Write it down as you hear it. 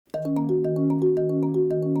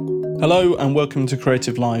Hello and welcome to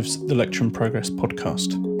Creative Lives, the Lecture in Progress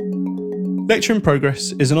podcast. Lecture in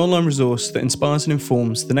Progress is an online resource that inspires and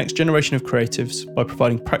informs the next generation of creatives by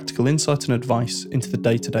providing practical insight and advice into the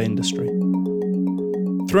day-to-day industry.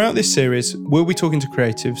 Throughout this series, we'll be talking to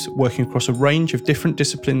creatives working across a range of different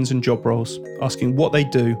disciplines and job roles, asking what they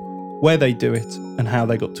do, where they do it, and how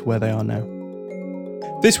they got to where they are now.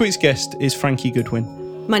 This week's guest is Frankie Goodwin.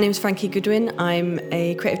 My name's Frankie Goodwin. I'm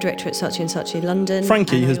a creative director at Saatchi & Saatchi London.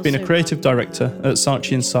 Frankie has been a creative director at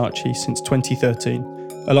Saatchi & Saatchi since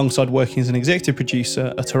 2013, alongside working as an executive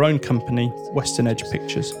producer at her own company, Western Edge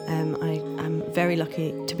Pictures. I am very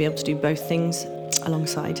lucky to be able to do both things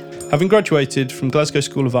alongside. Having graduated from Glasgow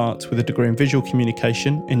School of Art with a degree in visual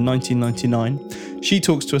communication in 1999, she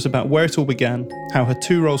talks to us about where it all began, how her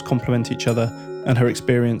two roles complement each other, and her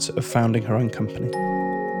experience of founding her own company.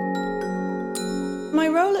 My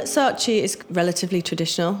role at Saatchi is relatively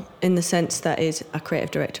traditional in the sense that it's a creative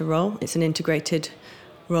director role. It's an integrated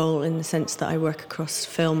role in the sense that I work across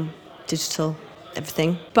film, digital,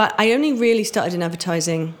 everything. But I only really started in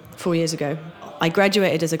advertising 4 years ago. I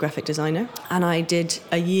graduated as a graphic designer and I did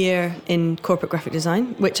a year in corporate graphic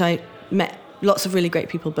design, which I met lots of really great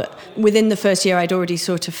people. But within the first year, I'd already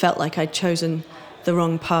sort of felt like I'd chosen the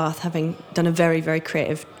wrong path, having done a very, very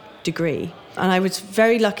creative degree. And I was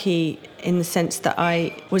very lucky in the sense that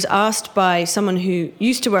I was asked by someone who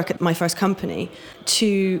used to work at my first company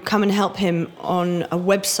to come and help him on a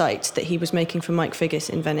website that he was making for Mike Figgis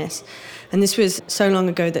in Venice. And this was so long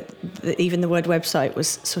ago that even the word website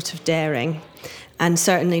was sort of daring. And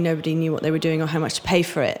certainly nobody knew what they were doing or how much to pay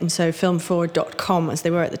for it. And so film4.com, as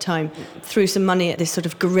they were at the time, threw some money at this sort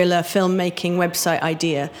of guerrilla filmmaking website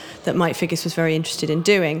idea that Mike Figgis was very interested in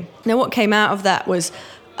doing. Now, what came out of that was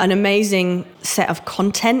an amazing set of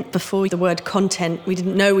content. Before the word content, we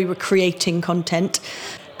didn't know we were creating content,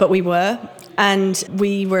 but we were. And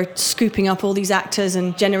we were scooping up all these actors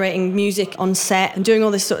and generating music on set and doing all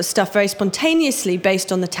this sort of stuff very spontaneously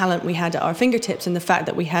based on the talent we had at our fingertips and the fact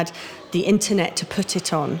that we had the internet to put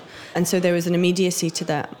it on. And so there was an immediacy to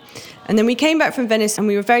that. And then we came back from Venice and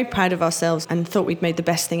we were very proud of ourselves and thought we'd made the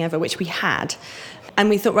best thing ever, which we had. And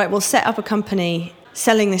we thought, right, we'll set up a company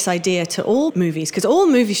selling this idea to all movies, because all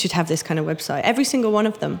movies should have this kind of website, every single one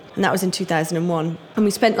of them. And that was in 2001. And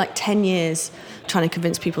we spent like 10 years trying to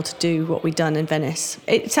convince people to do what we'd done in Venice.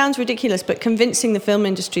 It sounds ridiculous, but convincing the film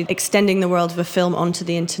industry, extending the world of a film onto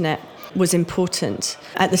the internet was important,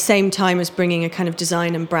 at the same time as bringing a kind of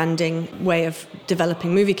design and branding way of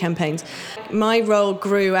developing movie campaigns. My role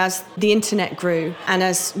grew as the internet grew, and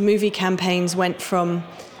as movie campaigns went from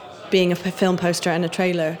being a film poster and a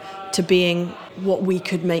trailer to being what we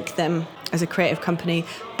could make them as a creative company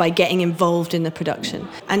by getting involved in the production.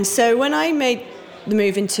 And so when I made the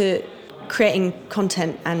move into creating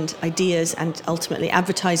content and ideas and ultimately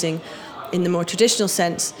advertising in the more traditional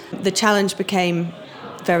sense, the challenge became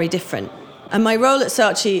very different. And my role at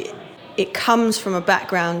Saatchi, it comes from a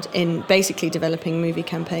background in basically developing movie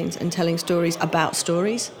campaigns and telling stories about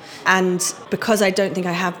stories. And because I don't think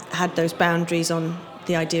I have had those boundaries on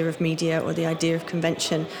the idea of media or the idea of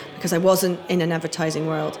convention, because I wasn't in an advertising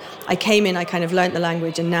world, I came in, I kind of learnt the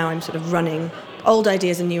language, and now I'm sort of running old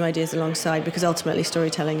ideas and new ideas alongside, because ultimately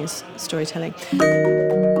storytelling is storytelling.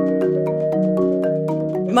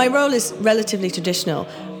 My role is relatively traditional.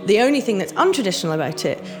 The only thing that's untraditional about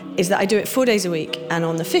it is that I do it 4 days a week, and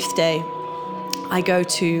on the fifth day I go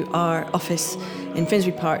to our office in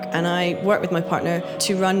Finsbury Park and I work with my partner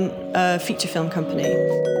to run a feature film company.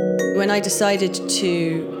 When I decided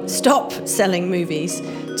to stop selling movies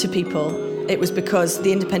to people, it was because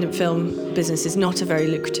the independent film business is not a very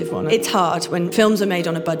lucrative one. It's hard when films are made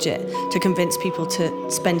on a budget to convince people to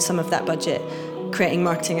spend some of that budget creating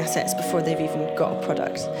marketing assets before they've even got a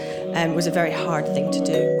product. It was a very hard thing to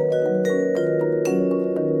do.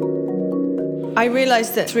 I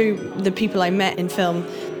realised that through the people I met in film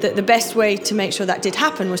that the best way to make sure that did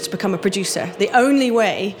happen was to become a producer. The only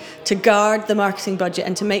way to guard the marketing budget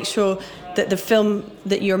and to make sure that the film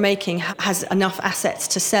that you're making has enough assets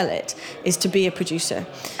to sell it is to be a producer.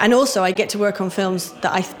 And also I get to work on films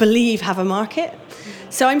that I believe have a market.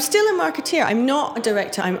 So I'm still a marketeer. I'm not a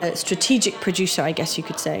director. I'm a strategic producer, I guess you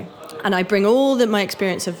could say. And I bring all my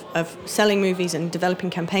experience of selling movies and developing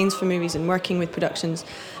campaigns for movies and working with productions,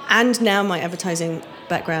 and now my advertising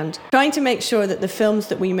background, trying to make sure that the films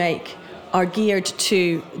that we make are geared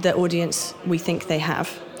to the audience we think they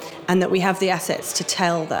have, and that we have the assets to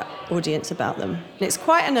tell that audience about them. And it's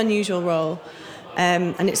quite an unusual role,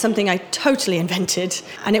 and it's something I totally invented,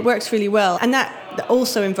 and it works really well. And that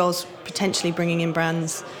also involves potentially bringing in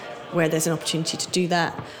brands where there's an opportunity to do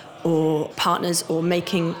that, or partners or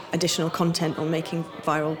making additional content or making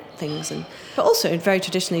viral things. But also, very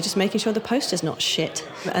traditionally, just making sure the poster's not shit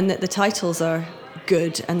and that the titles are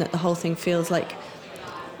good and that the whole thing feels like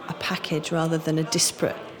a package rather than a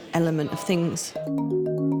disparate element of things.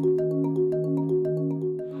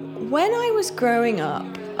 When I was growing up,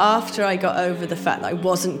 after I got over the fact that I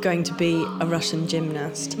wasn't going to be a Russian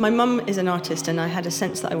gymnast, my mum is an artist and I had a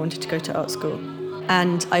sense that I wanted to go to art school.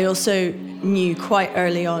 And I also knew quite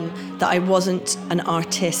early on that I wasn't an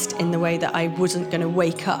artist in the way that I wasn't going to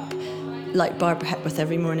wake up like Barbara Hepworth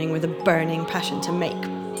every morning with a burning passion to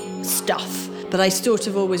make stuff. But I sort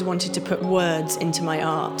of always wanted to put words into my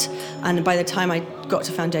art. And by the time I got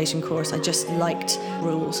to foundation course, I just liked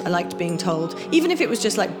rules. I liked being told, even if it was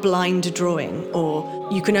just like blind drawing, or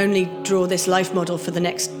you can only draw this life model for the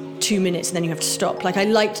next 2 minutes and then you have to stop. Like, I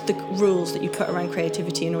liked the rules that you put around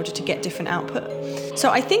creativity in order to get different output. So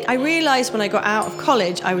I think I realised when I got out of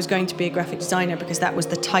college I was going to be a graphic designer because that was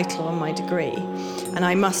the title on my degree. And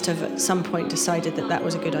I must have at some point decided that that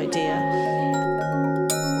was a good idea.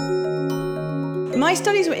 My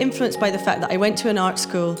studies were influenced by the fact that I went to an art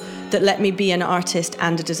school that let me be an artist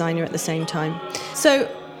and a designer at the same time. So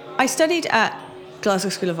I studied at Glasgow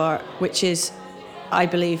School of Art, which is, I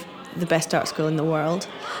believe, the best art school in the world.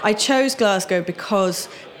 I chose Glasgow because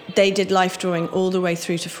they did life drawing all the way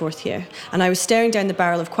through to fourth year. And I was staring down the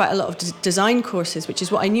barrel of quite a lot of design courses, which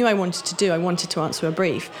is what I knew I wanted to do. I wanted to answer a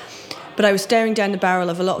brief. But I was staring down the barrel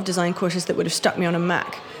of a lot of design courses that would have stuck me on a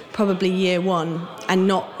Mac, probably year one, and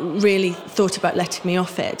not really thought about letting me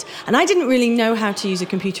off it. And I didn't really know how to use a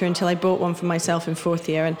computer until I bought one for myself in fourth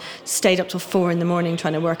year and stayed up till 4 a.m.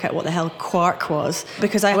 trying to work out what the hell Quark was.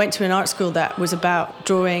 Because I went to an art school that was about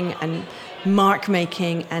drawing and mark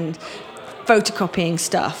making and photocopying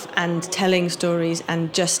stuff and telling stories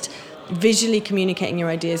and just visually communicating your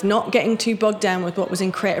ideas, not getting too bogged down with what was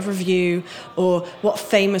in Creative Review or what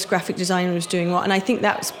famous graphic designer was doing what. And I think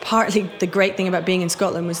that's partly the great thing about being in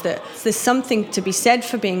Scotland, was that there's something to be said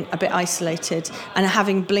for being a bit isolated and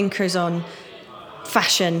having blinkers on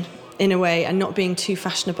fashion in a way and not being too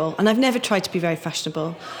fashionable. And I've never tried to be very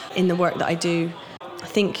fashionable in the work that I do. I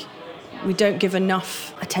think we don't give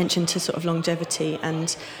enough attention to sort of longevity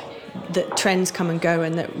and that trends come and go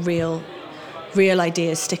and that real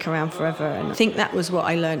ideas stick around forever. And I think that was what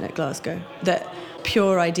I learned at Glasgow, that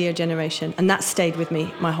pure idea generation, and that stayed with me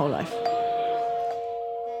my whole life.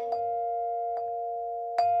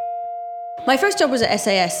 My first job was at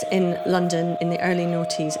SAS in London in the early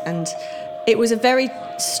noughties, and it was a very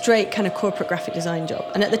straight kind of corporate graphic design job.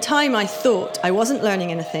 And at the time I thought I wasn't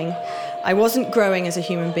learning anything, I wasn't growing as a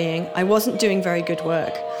human being, I wasn't doing very good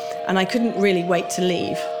work, and I couldn't really wait to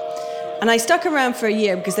leave. And I stuck around for a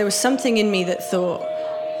year because there was something in me that thought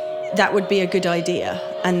that would be a good idea,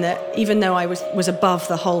 and that even though I was above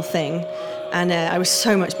the whole thing, and I was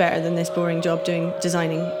so much better than this boring job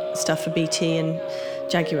designing stuff for BT and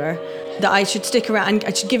Jaguar, that I should stick around and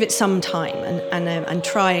I should give it some time and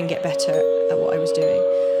try and get better at what I was doing.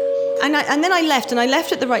 And then I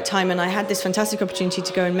left at the right time, and I had this fantastic opportunity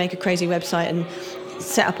to go and make a crazy website and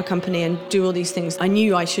set up a company and do all these things I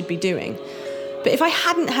knew I should be doing. But if I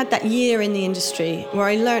hadn't had that year in the industry where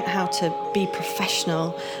I learned how to be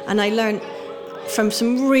professional, and I learned from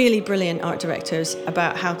some really brilliant art directors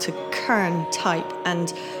about how to kern, type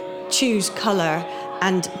and choose colour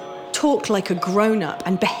and talk like a grown-up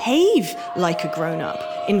and behave like a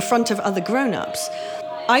grown-up in front of other grown-ups,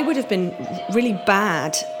 I would have been really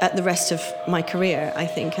bad at the rest of my career, I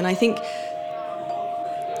think. And I think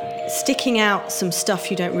sticking out some stuff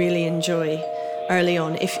you don't really enjoy early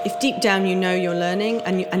on, if deep down you know you're learning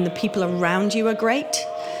and the people around you are great,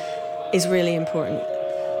 is really important.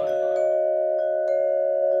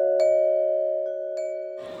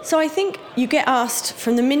 So I think you get asked,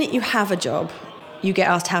 from the minute you have a job, you get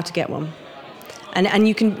asked how to get one. And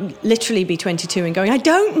you can literally be 22 and going, I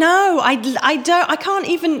don't know, I can't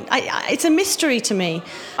even, it's a mystery to me.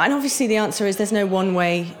 And obviously the answer is there's no one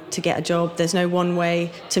way to get a job, there's no one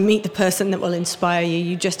way to meet the person that will inspire you,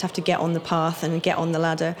 you just have to get on the path and get on the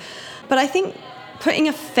ladder. But I think putting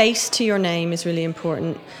a face to your name is really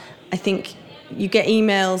important. I think you get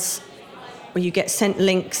emails or you get sent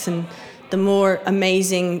links, and the more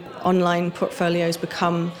amazing online portfolios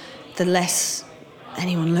become, the less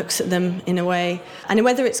anyone looks at them in a way. And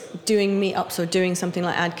whether it's doing meetups or doing something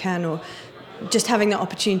like AdCan or just having the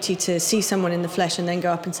opportunity to see someone in the flesh and then go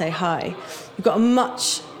up and say hi, you've got a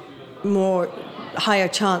much more higher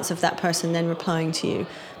chance of that person then replying to you,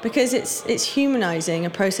 because it's humanizing a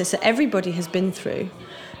process that everybody has been through.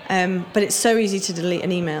 But it's so easy to delete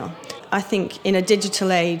an email. I think in a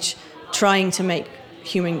digital age, trying to make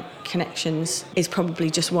human connections is probably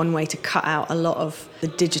just one way to cut out a lot of the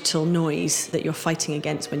digital noise that you're fighting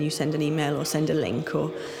against when you send an email or send a link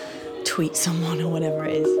or tweet someone or whatever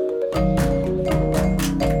it is.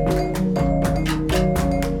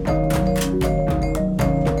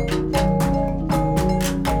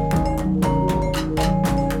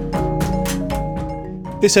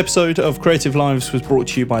 This episode of Creative Lives was brought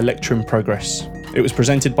to you by Lecture in Progress. It was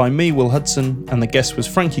presented by me, Will Hudson, and the guest was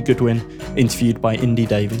Frankie Goodwin, interviewed by Indy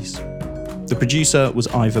Davies. The producer was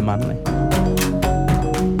Ivor Manley.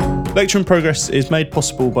 Lecture in Progress is made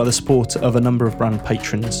possible by the support of a number of brand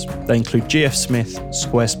patrons. They include GF Smith,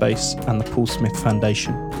 Squarespace, and the Paul Smith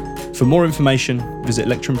Foundation. For more information, visit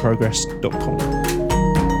lectureinprogress.com.